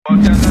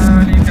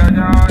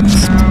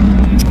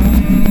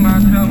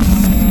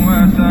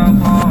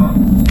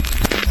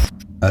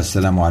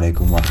Assalamu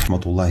alaikum wa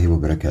rahmatullahi wa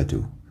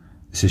barakatuh.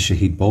 This is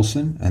Shahid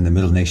Bolson and the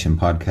Middle Nation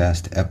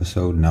Podcast,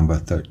 episode number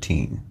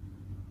 13.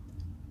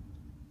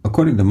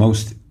 According to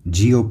most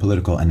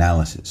geopolitical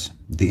analysis,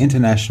 the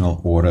international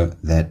order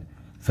that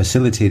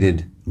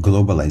facilitated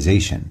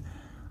globalization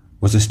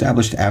was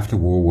established after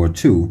World War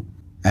II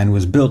and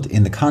was built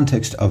in the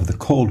context of the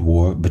Cold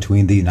War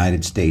between the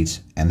United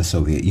States and the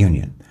Soviet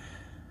Union.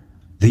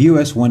 The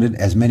U.S. wanted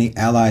as many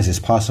allies as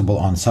possible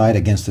on side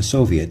against the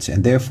Soviets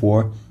and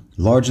therefore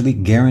largely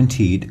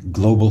guaranteed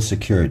global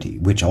security,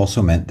 which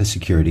also meant the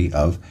security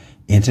of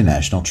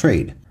international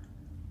trade.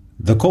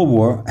 The Cold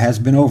War has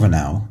been over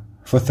now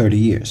for 30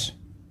 years,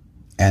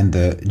 and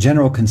the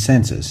general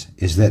consensus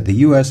is that the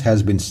U.S.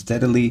 has been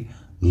steadily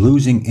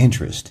losing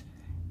interest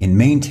in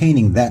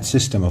maintaining that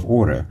system of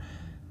order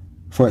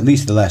for at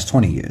least the last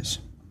 20 years.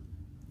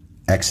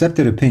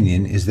 Accepted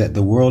opinion is that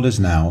the world is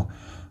now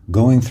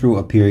going through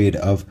a period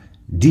of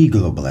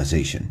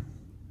deglobalization,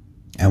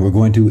 and we're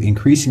going to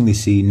increasingly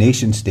see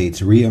nation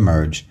states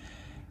reemerge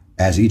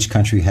as each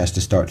country has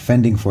to start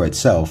fending for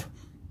itself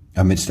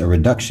amidst a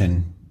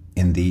reduction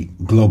in the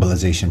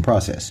globalization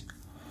process.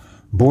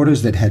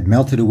 Borders that had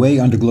melted away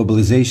under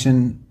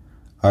globalization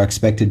are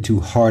expected to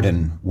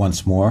harden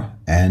once more,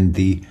 and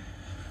the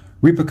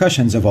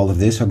repercussions of all of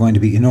this are going to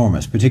be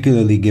enormous,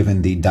 particularly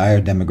given the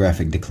dire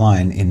demographic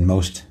decline in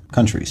most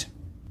countries.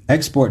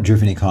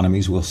 Export-driven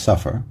economies will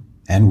suffer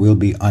and will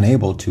be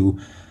unable to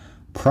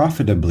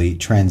profitably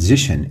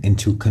transition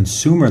into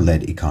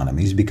consumer-led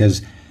economies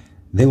because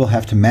they will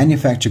have to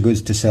manufacture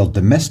goods to sell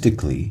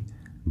domestically,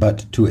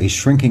 but to a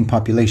shrinking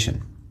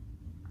population.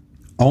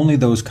 Only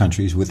those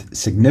countries with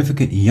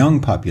significant young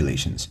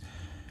populations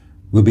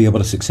will be able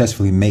to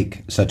successfully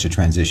make such a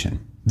transition.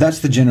 That's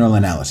the general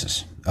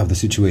analysis of the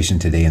situation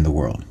today in the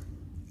world.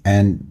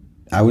 And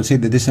I would say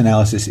that this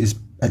analysis is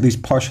at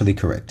least partially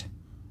correct.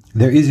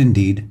 There is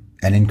indeed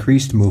an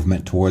increased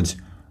movement towards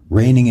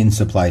reining in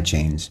supply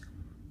chains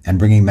and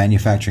bringing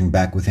manufacturing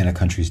back within a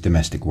country's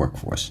domestic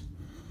workforce.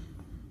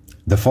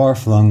 The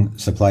far-flung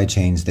supply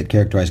chains that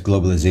characterized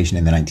globalization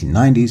in the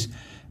 1990s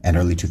and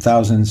early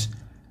 2000s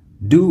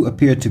do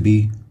appear to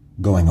be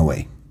going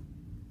away.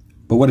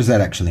 But what does that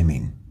actually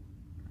mean?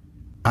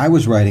 I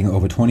was writing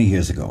over 20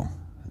 years ago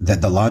that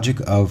the logic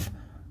of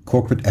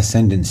corporate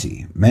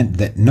ascendancy meant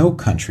that no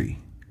country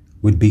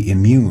would be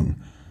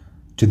immune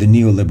to the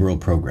neoliberal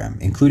program,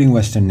 including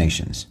Western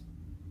nations.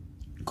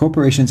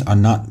 Corporations are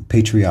not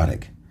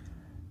patriotic.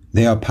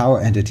 They are power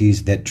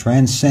entities that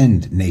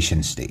transcend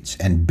nation states,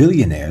 and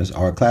billionaires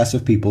are a class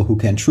of people who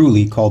can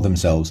truly call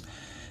themselves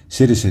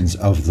citizens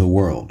of the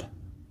world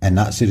and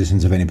not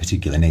citizens of any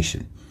particular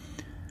nation.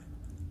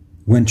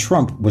 When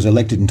Trump was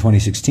elected in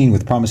 2016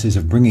 with promises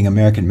of bringing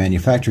American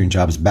manufacturing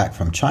jobs back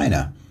from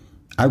China,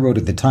 I wrote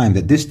at the time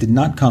that this did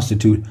not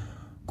constitute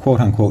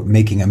quote-unquote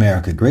making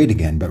America great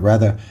again, but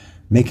rather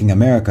making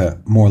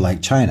America more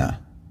like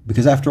China.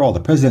 Because after all, the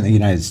President of the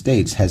United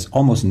States has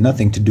almost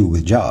nothing to do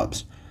with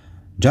jobs.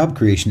 Job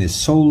creation is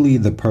solely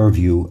the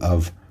purview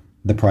of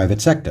the private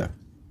sector.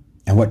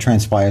 And what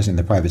transpires in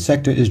the private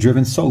sector is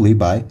driven solely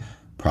by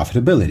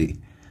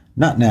profitability,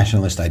 not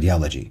nationalist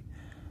ideology.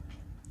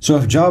 So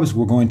if jobs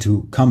were going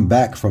to come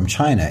back from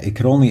China, it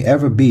could only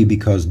ever be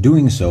because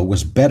doing so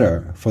was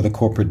better for the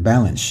corporate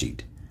balance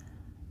sheet.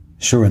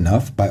 Sure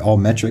enough, by all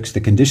metrics,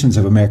 the conditions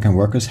of American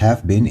workers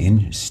have been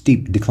in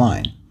steep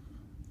decline.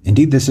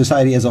 Indeed, the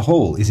society as a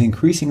whole is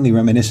increasingly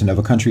reminiscent of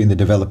a country in the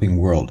developing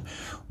world,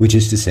 which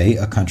is to say,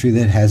 a country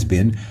that has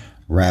been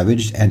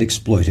ravaged and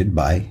exploited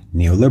by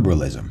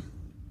neoliberalism.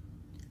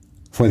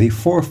 For the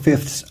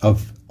 4/5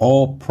 of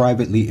all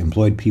privately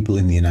employed people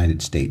in the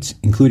United States,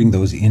 including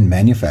those in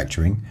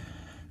manufacturing,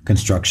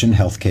 construction,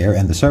 healthcare,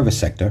 and the service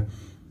sector,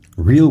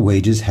 real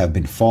wages have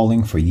been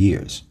falling for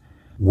years.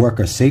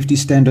 Worker safety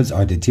standards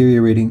are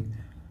deteriorating.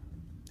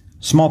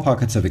 Small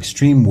pockets of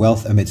extreme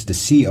wealth amidst a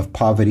sea of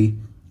poverty,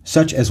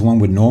 such as one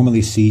would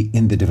normally see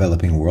in the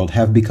developing world,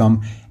 have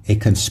become a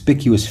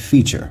conspicuous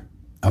feature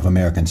of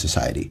American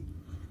society.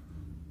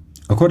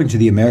 According to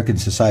the American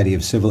Society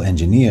of Civil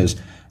Engineers,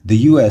 the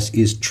U.S.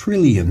 is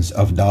trillions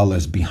of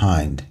dollars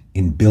behind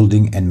in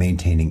building and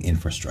maintaining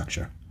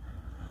infrastructure.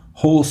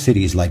 Whole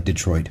cities like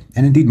Detroit,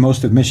 and indeed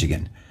most of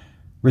Michigan,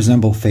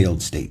 resemble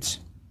failed states.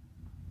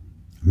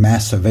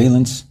 Mass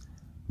surveillance,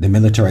 the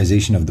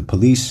militarization of the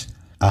police,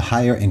 a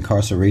higher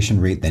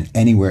incarceration rate than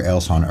anywhere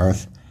else on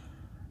earth,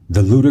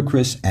 the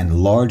ludicrous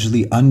and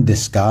largely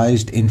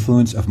undisguised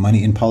influence of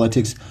money in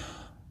politics,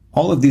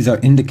 all of these are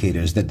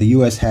indicators that the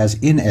U.S. has,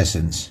 in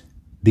essence,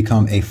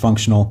 become a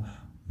functional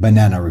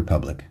banana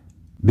republic.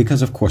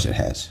 Because of course it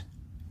has.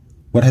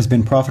 What has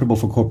been profitable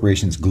for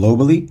corporations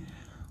globally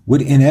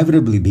would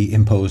inevitably be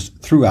imposed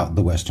throughout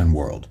the Western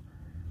world.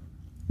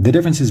 The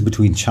differences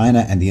between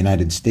China and the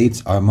United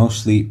States are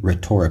mostly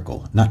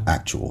rhetorical, not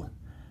actual.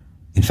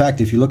 In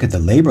fact, if you look at the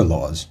labor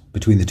laws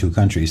between the two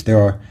countries, there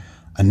are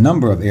a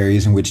number of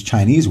areas in which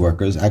Chinese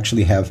workers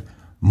actually have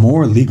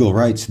more legal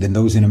rights than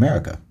those in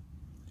America.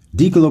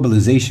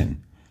 Deglobalization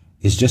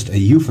is just a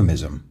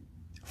euphemism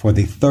for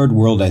the third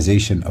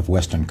worldization of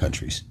Western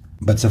countries.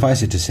 But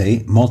suffice it to say,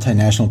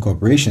 multinational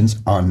corporations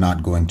are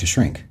not going to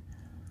shrink.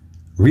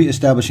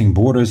 Re-establishing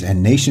borders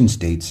and nation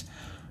states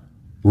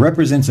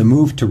represents a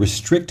move to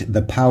restrict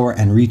the power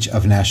and reach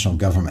of national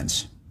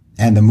governments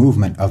and the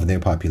movement of their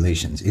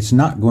populations. It's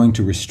not going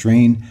to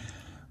restrain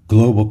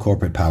global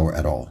corporate power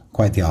at all.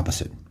 Quite the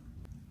opposite.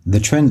 The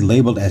trend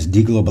labeled as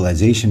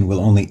deglobalization will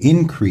only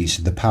increase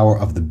the power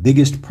of the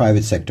biggest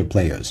private sector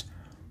players,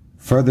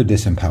 further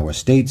disempower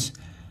states,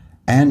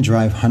 and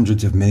drive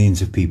hundreds of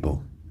millions of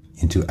people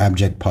into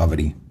abject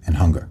poverty and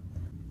hunger.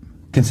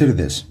 Consider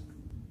this.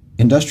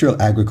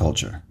 Industrial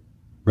agriculture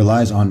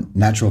relies on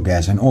natural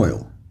gas and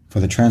oil for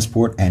the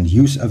transport and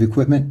use of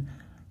equipment,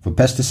 for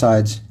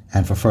pesticides,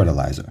 and for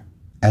fertilizer.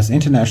 As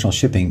international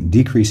shipping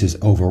decreases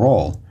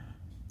overall,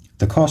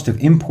 the cost of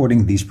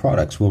importing these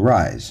products will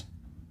rise.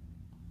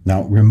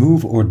 Now,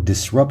 remove or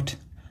disrupt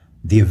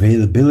the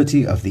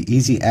availability of the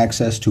easy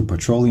access to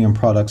petroleum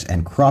products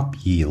and crop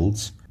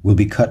yields will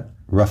be cut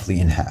roughly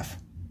in half.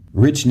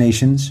 Rich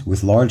nations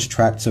with large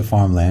tracts of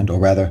farmland, or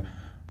rather,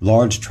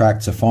 large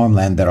tracts of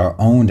farmland that are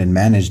owned and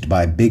managed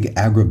by big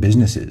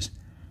agribusinesses,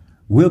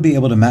 will be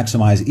able to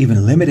maximize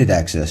even limited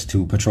access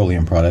to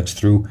petroleum products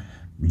through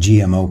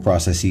GMO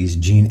processes,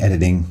 gene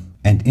editing,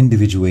 and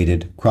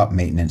individuated crop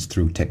maintenance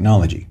through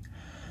technology.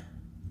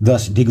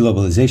 Thus,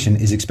 deglobalization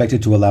is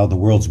expected to allow the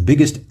world's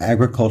biggest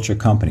agriculture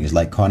companies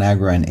like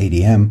ConAgra and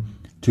ADM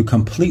to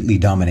completely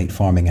dominate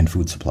farming and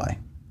food supply,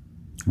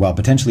 while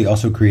potentially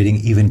also creating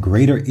even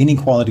greater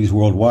inequalities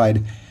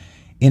worldwide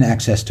in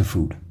access to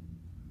food.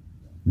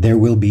 There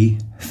will be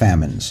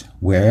famines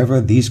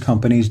wherever these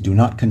companies do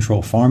not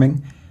control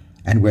farming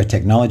and where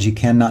technology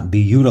cannot be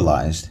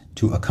utilized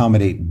to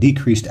accommodate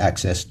decreased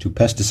access to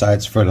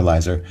pesticides,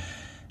 fertilizer,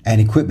 and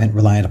equipment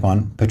reliant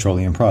upon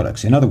petroleum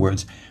products. In other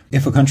words,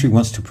 if a country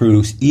wants to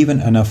produce even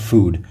enough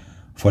food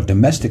for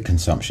domestic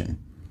consumption,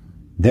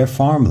 their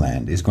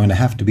farmland is going to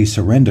have to be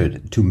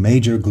surrendered to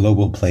major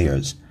global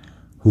players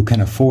who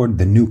can afford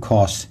the new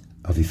costs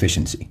of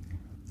efficiency.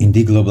 In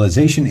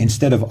deglobalization,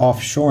 instead of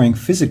offshoring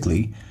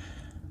physically,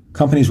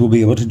 companies will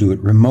be able to do it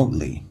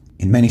remotely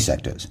in many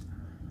sectors,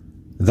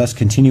 thus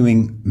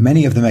continuing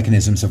many of the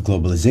mechanisms of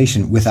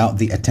globalization without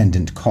the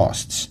attendant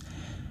costs.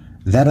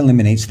 That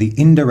eliminates the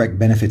indirect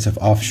benefits of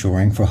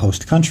offshoring for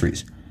host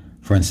countries.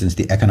 For instance,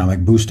 the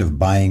economic boost of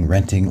buying,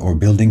 renting, or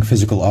building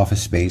physical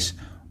office space,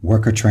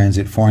 worker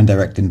transit, foreign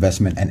direct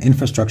investment, and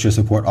infrastructure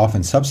support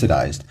often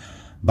subsidized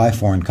by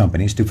foreign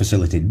companies to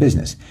facilitate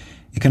business.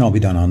 It can all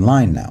be done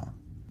online now.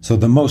 So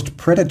the most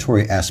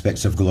predatory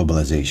aspects of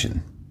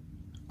globalization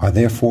are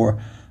therefore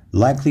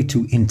likely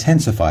to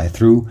intensify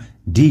through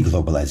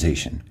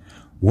deglobalization.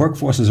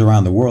 Workforces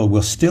around the world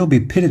will still be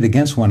pitted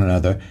against one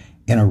another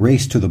in a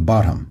race to the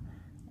bottom,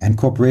 and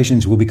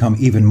corporations will become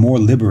even more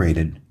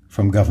liberated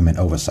from government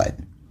oversight.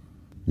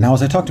 Now,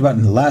 as I talked about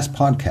in the last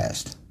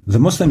podcast, the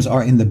Muslims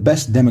are in the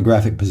best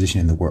demographic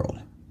position in the world.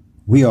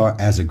 We are,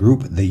 as a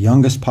group, the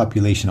youngest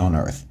population on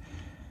earth.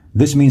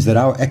 This means that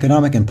our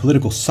economic and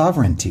political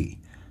sovereignty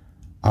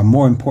are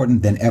more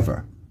important than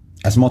ever,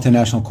 as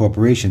multinational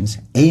corporations,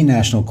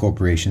 national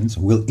corporations,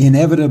 will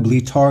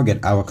inevitably target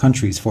our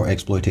countries for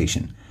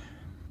exploitation.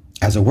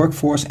 As a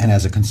workforce and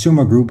as a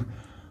consumer group,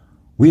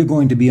 we are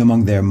going to be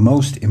among their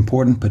most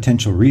important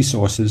potential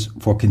resources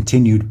for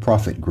continued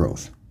profit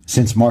growth,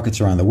 since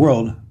markets around the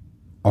world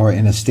are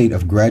in a state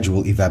of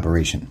gradual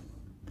evaporation.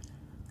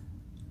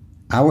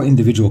 Our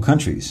individual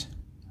countries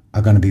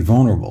are going to be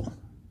vulnerable.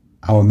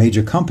 Our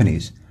major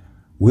companies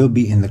will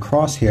be in the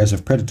crosshairs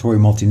of predatory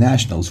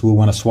multinationals who will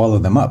want to swallow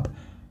them up.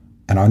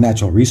 And our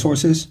natural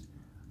resources,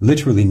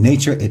 literally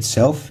nature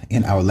itself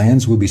in our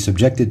lands, will be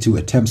subjected to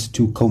attempts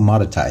to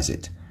commoditize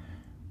it.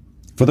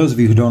 For those of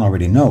you who don't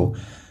already know,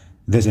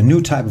 there's a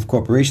new type of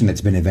corporation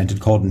that's been invented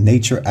called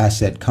Nature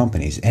Asset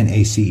Companies,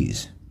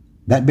 NACs.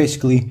 That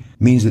basically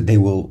means that they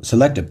will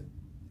select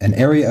an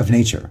area of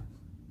nature,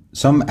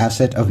 some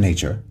asset of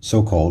nature,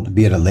 so-called,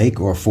 be it a lake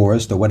or a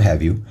forest or what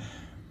have you,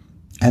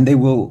 and they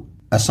will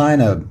assign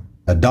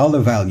a dollar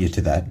value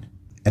to that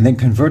and then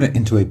convert it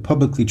into a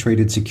publicly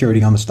traded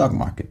security on the stock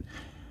market.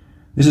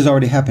 This is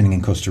already happening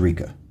in Costa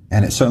Rica,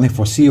 and it's certainly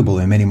foreseeable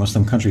in many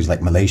Muslim countries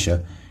like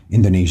Malaysia,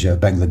 Indonesia,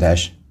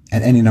 Bangladesh,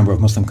 and any number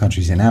of Muslim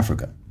countries in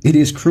Africa. It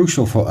is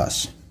crucial for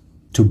us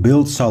to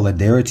build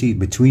solidarity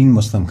between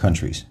Muslim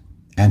countries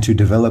and to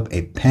develop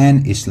a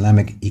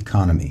pan-Islamic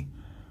economy,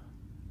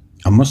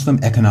 a Muslim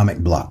economic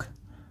bloc,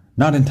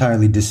 not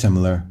entirely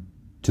dissimilar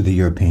to the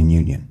European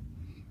Union.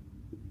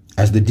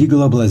 As the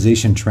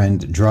deglobalization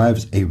trend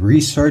drives a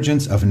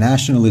resurgence of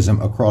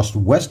nationalism across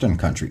Western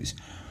countries,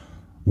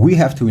 we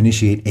have to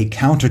initiate a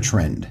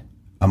counter-trend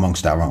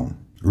amongst our own,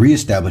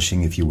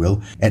 reestablishing, if you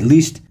will, at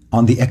least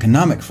on the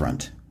economic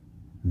front,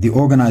 the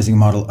organizing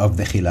model of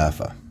the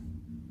Khilafah.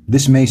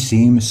 This may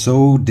seem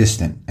so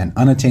distant and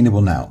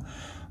unattainable now,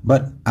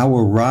 but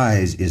our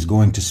rise is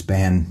going to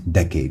span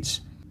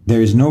decades.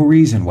 There is no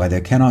reason why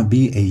there cannot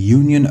be a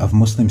union of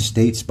Muslim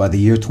states by the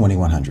year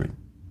 2100,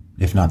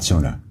 if not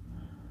sooner.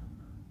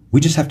 We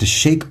just have to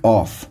shake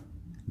off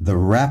the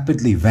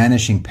rapidly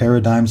vanishing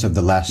paradigms of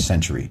the last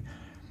century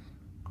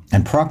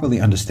and properly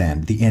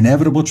understand the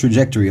inevitable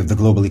trajectory of the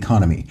global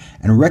economy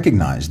and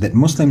recognize that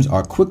Muslims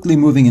are quickly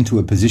moving into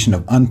a position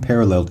of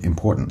unparalleled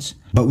importance.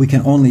 But we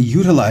can only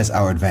utilize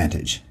our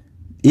advantage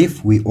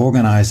if we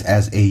organize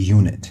as a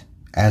unit,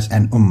 as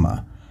an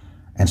ummah,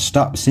 and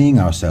stop seeing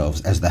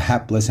ourselves as the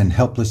hapless and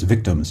helpless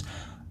victims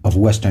of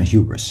Western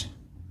hubris.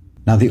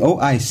 Now, the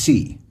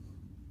OIC,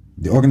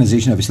 the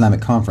Organization of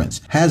Islamic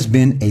Conference, has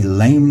been a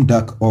lame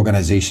duck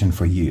organization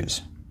for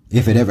years,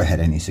 if it ever had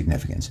any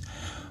significance.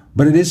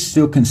 But it is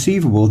still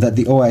conceivable that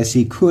the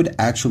OIC could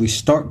actually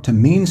start to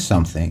mean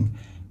something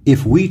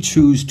if we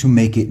choose to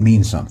make it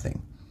mean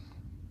something.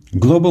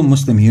 Global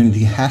Muslim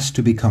unity has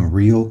to become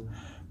real,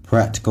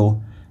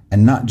 practical,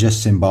 and not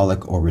just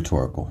symbolic or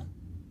rhetorical.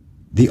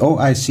 The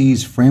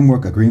OIC's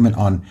framework agreement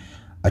on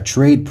a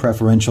trade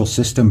preferential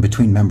system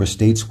between member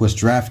states was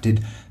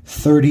drafted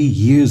 30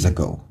 years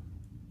ago,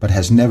 but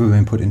has never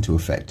been put into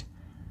effect.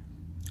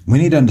 We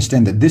need to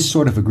understand that this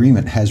sort of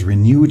agreement has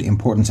renewed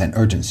importance and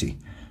urgency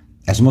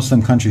as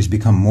Muslim countries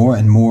become more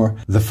and more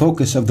the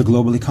focus of the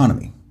global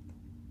economy.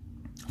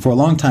 For a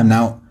long time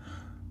now,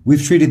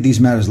 we've treated these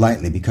matters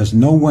lightly because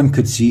no one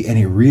could see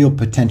any real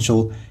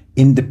potential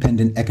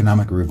independent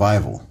economic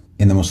revival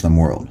in the Muslim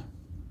world.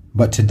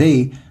 But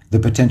today, the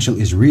potential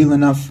is real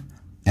enough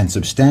and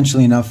substantial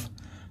enough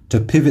to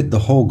pivot the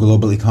whole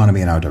global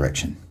economy in our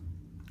direction.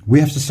 We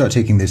have to start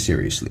taking this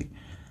seriously.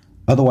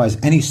 Otherwise,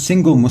 any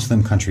single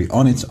Muslim country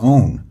on its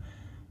own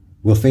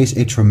will face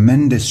a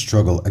tremendous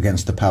struggle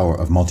against the power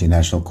of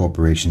multinational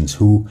corporations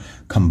who,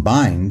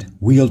 combined,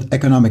 wield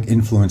economic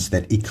influence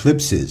that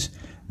eclipses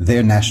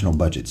their national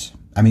budgets.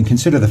 I mean,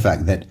 consider the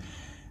fact that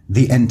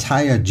the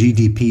entire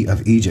GDP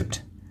of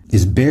Egypt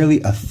is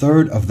barely a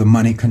third of the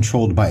money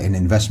controlled by an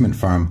investment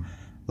firm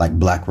like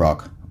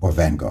BlackRock or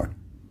Vanguard.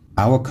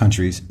 Our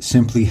countries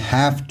simply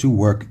have to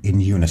work in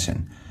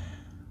unison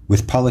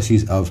with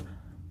policies of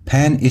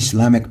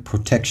pan-Islamic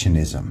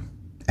protectionism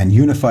and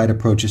unified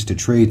approaches to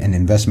trade and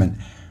investment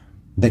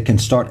that can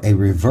start a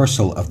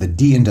reversal of the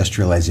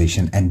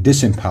deindustrialization and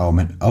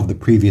disempowerment of the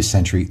previous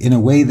century in a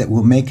way that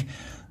will make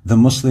the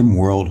Muslim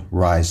world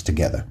rise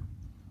together.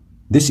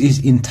 This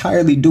is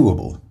entirely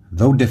doable,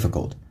 though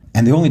difficult,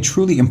 and the only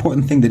truly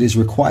important thing that is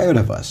required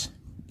of us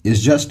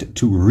is just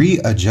to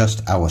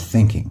readjust our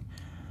thinking.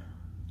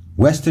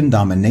 Western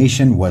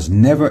domination was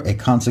never a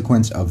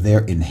consequence of their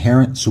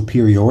inherent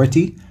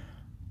superiority,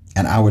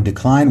 and our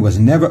decline was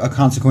never a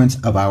consequence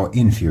of our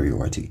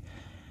inferiority.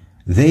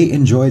 They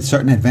enjoyed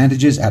certain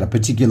advantages at a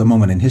particular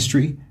moment in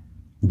history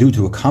due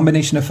to a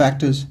combination of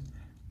factors,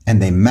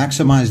 and they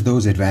maximized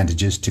those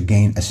advantages to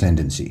gain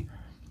ascendancy.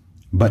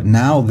 But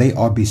now they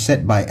are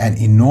beset by an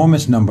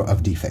enormous number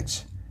of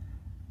defects.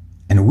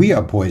 And we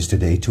are poised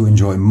today to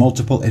enjoy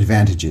multiple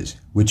advantages,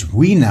 which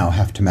we now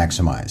have to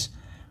maximize.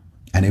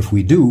 And if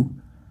we do,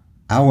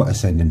 our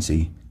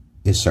ascendancy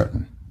is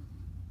certain.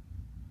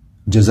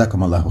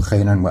 Jazakum Allahu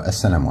khairan wa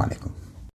assalamu alaikum.